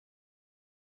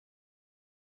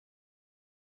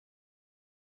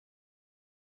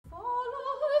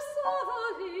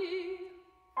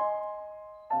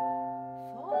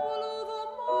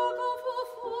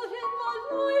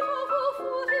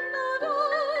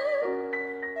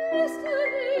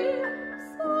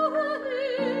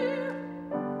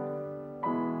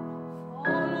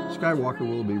Skywalker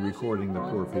will be recording the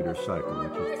Poor Peter Cycle,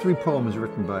 which is 3 poems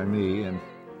written by me and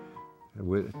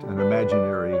with an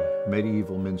imaginary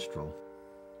medieval minstrel.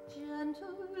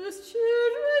 Gentlest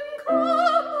children,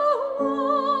 come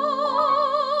awhile,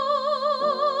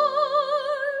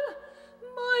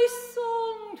 my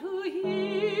song to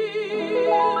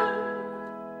hear.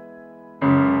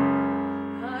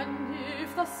 And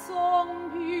if the song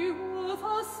be worth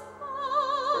a smile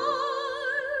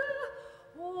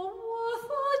or worth a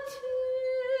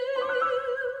tear,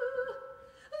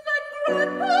 then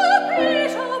Grandpa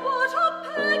Peter but a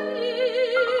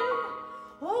penny,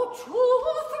 or 2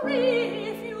 or 3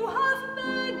 if you have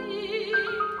many,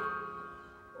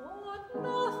 or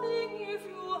nothing if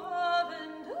you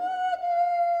haven't any.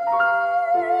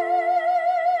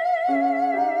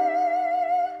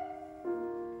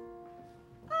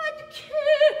 And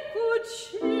keep good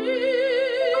cheer.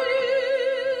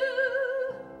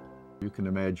 You can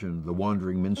imagine the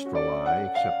wandering minstrel eye,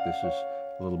 except this is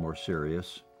a little more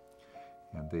serious.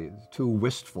 And the 2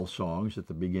 wistful songs at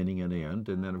the beginning and end,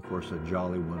 and then, of course, a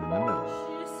jolly one in the middle.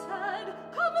 She said,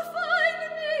 come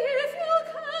find me if you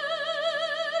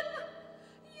can.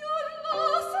 You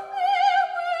lost me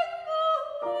when the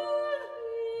world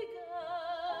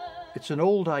began. It's an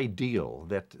old ideal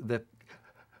that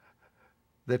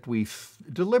we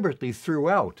deliberately threw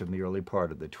out in the early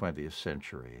part of the 20th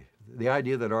century. The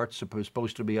idea that art's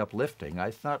supposed to be uplifting.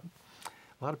 I thought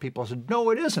a lot of people said, no,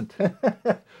 it isn't.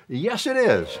 Yes, it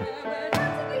is.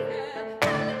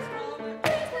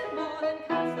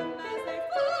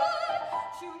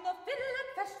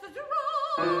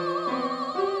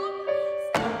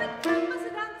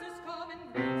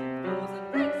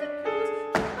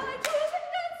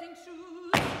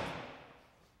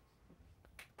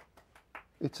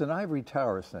 It's an ivory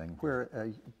tower thing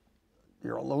where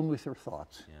you're alone with your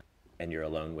thoughts. Yeah. And you're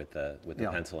alone with the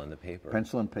pencil and the paper.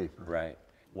 Pencil and paper. Right.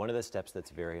 One of the steps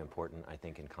that's very important, I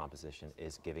think, in composition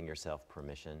is giving yourself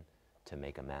permission to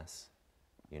make a mess,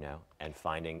 you know, and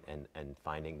finding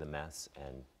the mess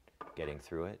and getting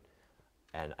through it.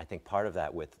 And I think part of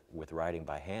that with writing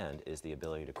by hand is the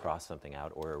ability to cross something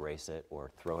out or erase it or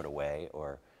throw it away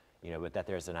or, you know, but that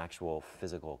there's an actual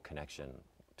physical connection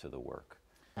to the work.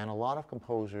 And a lot of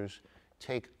composers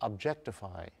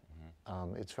objectify.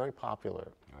 It's very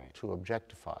popular to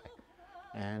objectify.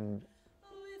 And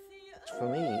for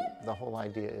me, the whole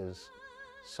idea is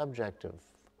subjective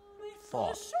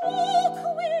thought.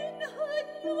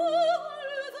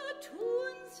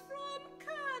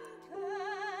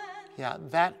 Yeah,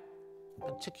 that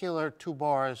particular 2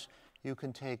 bars you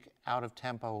can take out of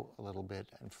tempo a little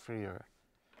bit and freer.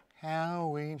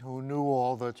 Halloween, who knew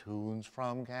all the tunes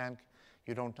from Can.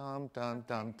 You don't dum,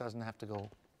 doesn't have to go.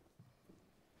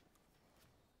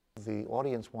 The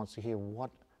audience wants to hear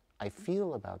what I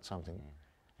feel about something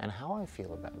and how I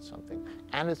feel about something.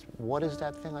 And it's what is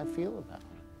that thing I feel about?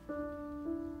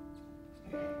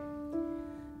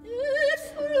 It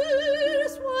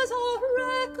first was a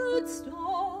record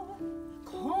store,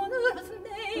 corner of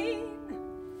Maine,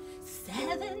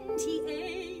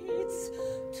 78s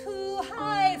to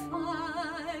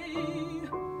hi-fi,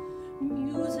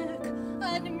 music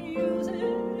and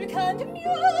music and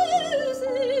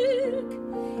music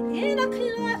in a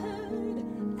cluttered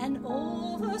and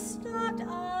overstocked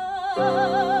aisle.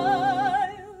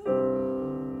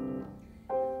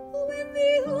 When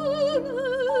the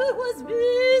owner was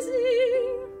busy,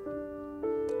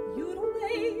 you'd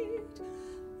wait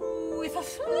with a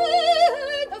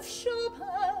fan of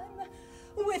Chopin,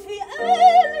 with the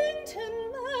Ellington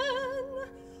man,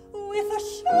 with a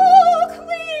show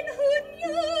queen who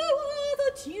knew all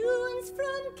the tunes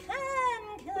from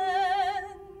Can-Can,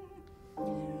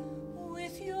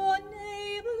 with your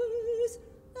neighbors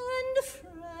and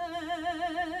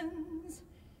friends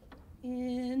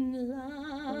in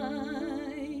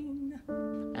line.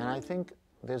 And I think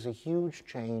there's a huge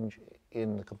change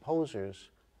in the composers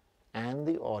and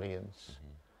the audience,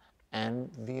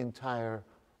 and the entire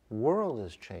world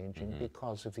is changing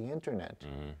because of the internet.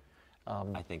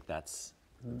 I think that's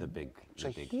the big It's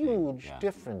a thing. huge Yeah.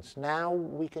 difference. Now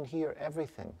we can hear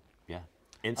everything. Yeah,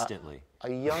 instantly. A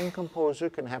young composer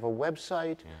can have a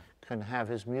website, can have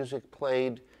his music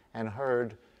played and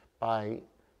heard by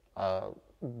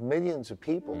millions of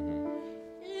people.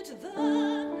 It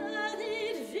then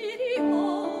added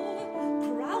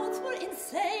video, crowds were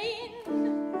insane,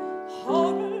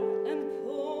 horror and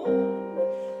porn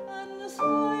and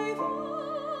sci-fi.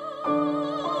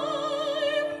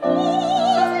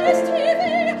 Movies, TV,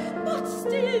 but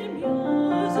still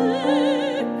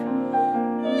music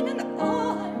in an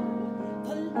aisle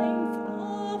the length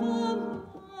of a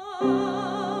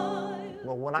mile.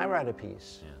 Well, when I write a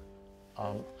piece,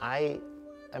 I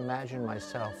imagine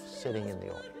myself sitting in the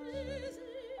audience.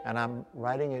 And I'm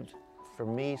writing it for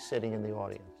me sitting in the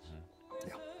audience.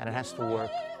 Yeah. And it has to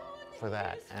work for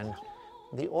that. And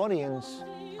the audience,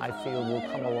 I feel, will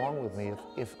come along with me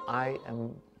if I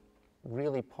am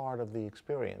really part of the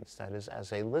experience, that is,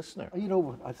 as a listener. You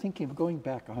know, I think of going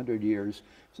back 100 years,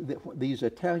 these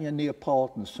Italian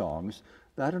Neapolitan songs,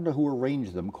 I don't know who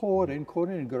arranged them, Corigliano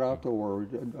and Grato or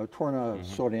Torna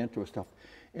Sorrento stuff.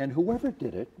 And whoever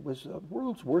did it was the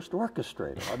world's worst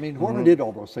orchestrator. I mean, whoever did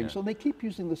all those things. So they keep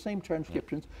using the same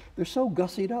transcriptions. They're so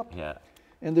gussied up. Yeah.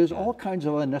 And there's all kinds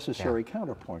of unnecessary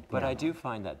counterpoint. But I do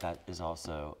find that that is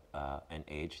also an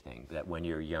age thing. That when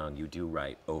you're young, you do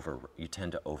write you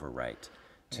tend to overwrite.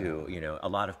 You know, a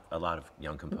lot of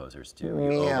young composers do. You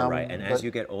overwrite, and as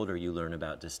you get older, you learn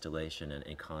about distillation and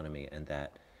economy, and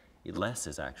that less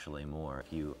is actually more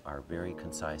if you are very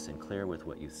concise and clear with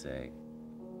what you say.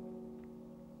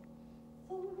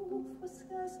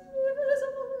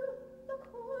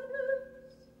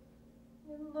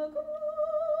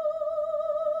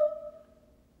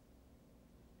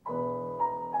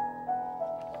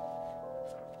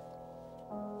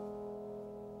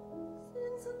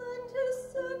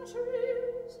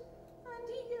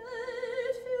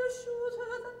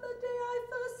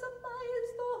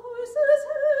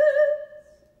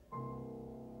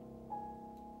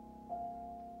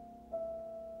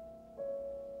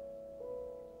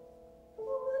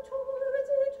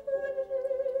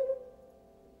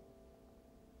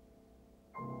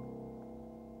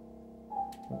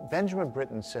 Benjamin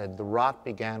Britten said the rot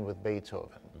began with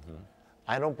Beethoven.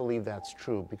 I don't believe that's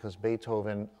true because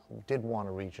Beethoven did want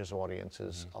to reach his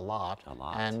audiences a lot.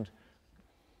 And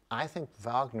I think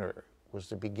Wagner was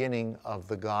the beginning of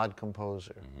the God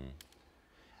composer.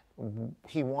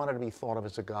 He wanted to be thought of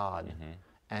as a god,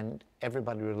 and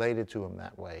everybody related to him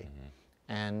that way.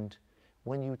 And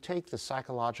when you take the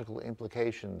psychological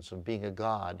implications of being a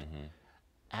god,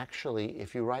 actually,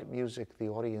 if you write music the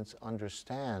audience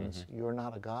understands, you're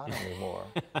not a god anymore.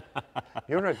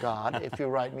 You're a god if you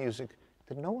write music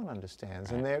that no one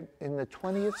understands. And they're in the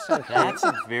 20th century. That's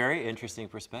a very interesting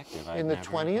perspective. In the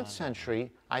 20th century,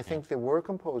 I think there were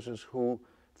composers who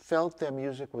felt their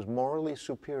music was morally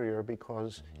superior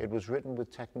because it was written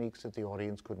with techniques that the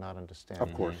audience could not understand.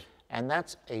 Of course. And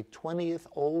that's a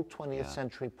old 20th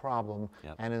century problem.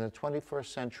 And in the 21st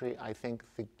century, I think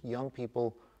the young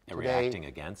people today reacting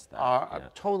against that. Are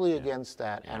totally against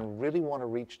that and really want to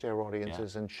reach their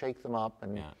audiences and shake them up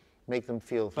and make them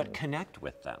feel things. But connect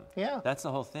with them. Yeah. That's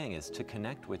the whole thing, is to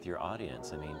connect with your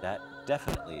audience. I mean, that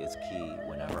definitely is key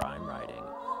whenever I'm writing.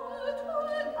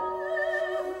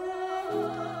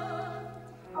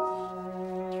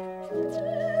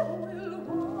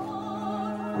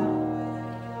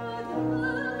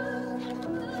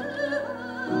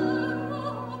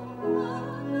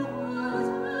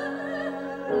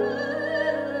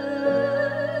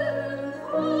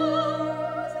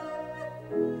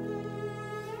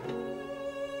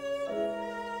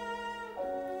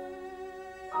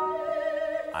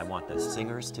 I want the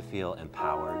singers to feel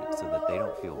empowered so that they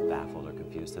don't feel baffled or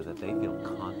confused, so that they feel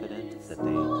confident that they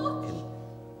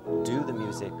can do the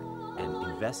music and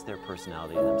invest their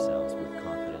personality in themselves with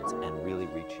confidence and really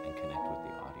reach and connect with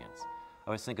the audience. I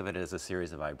always think of it as a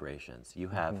series of vibrations. You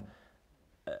have,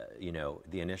 you know,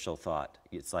 the initial thought.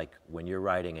 It's like when you're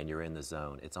writing and you're in the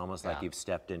zone, it's almost like you've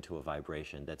stepped into a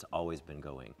vibration that's always been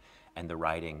going, and the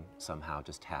writing somehow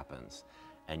just happens.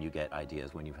 And you get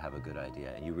ideas when you have a good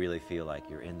idea, and you really feel like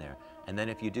you're in there. And then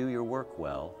if you do your work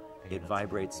well, it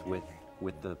vibrates with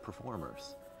the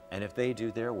performers. And if they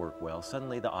do their work well,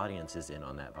 suddenly the audience is in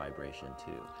on that vibration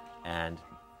too. And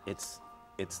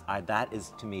that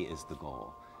is, to me, is the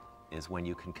goal, is when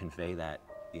you can convey that,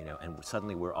 you know, and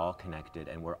suddenly we're all connected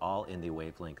and we're all in the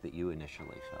wavelength that you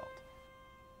initially felt.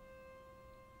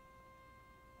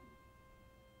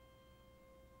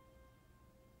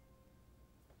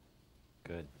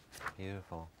 Good.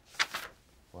 Beautiful.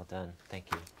 Well done.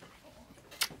 Thank you.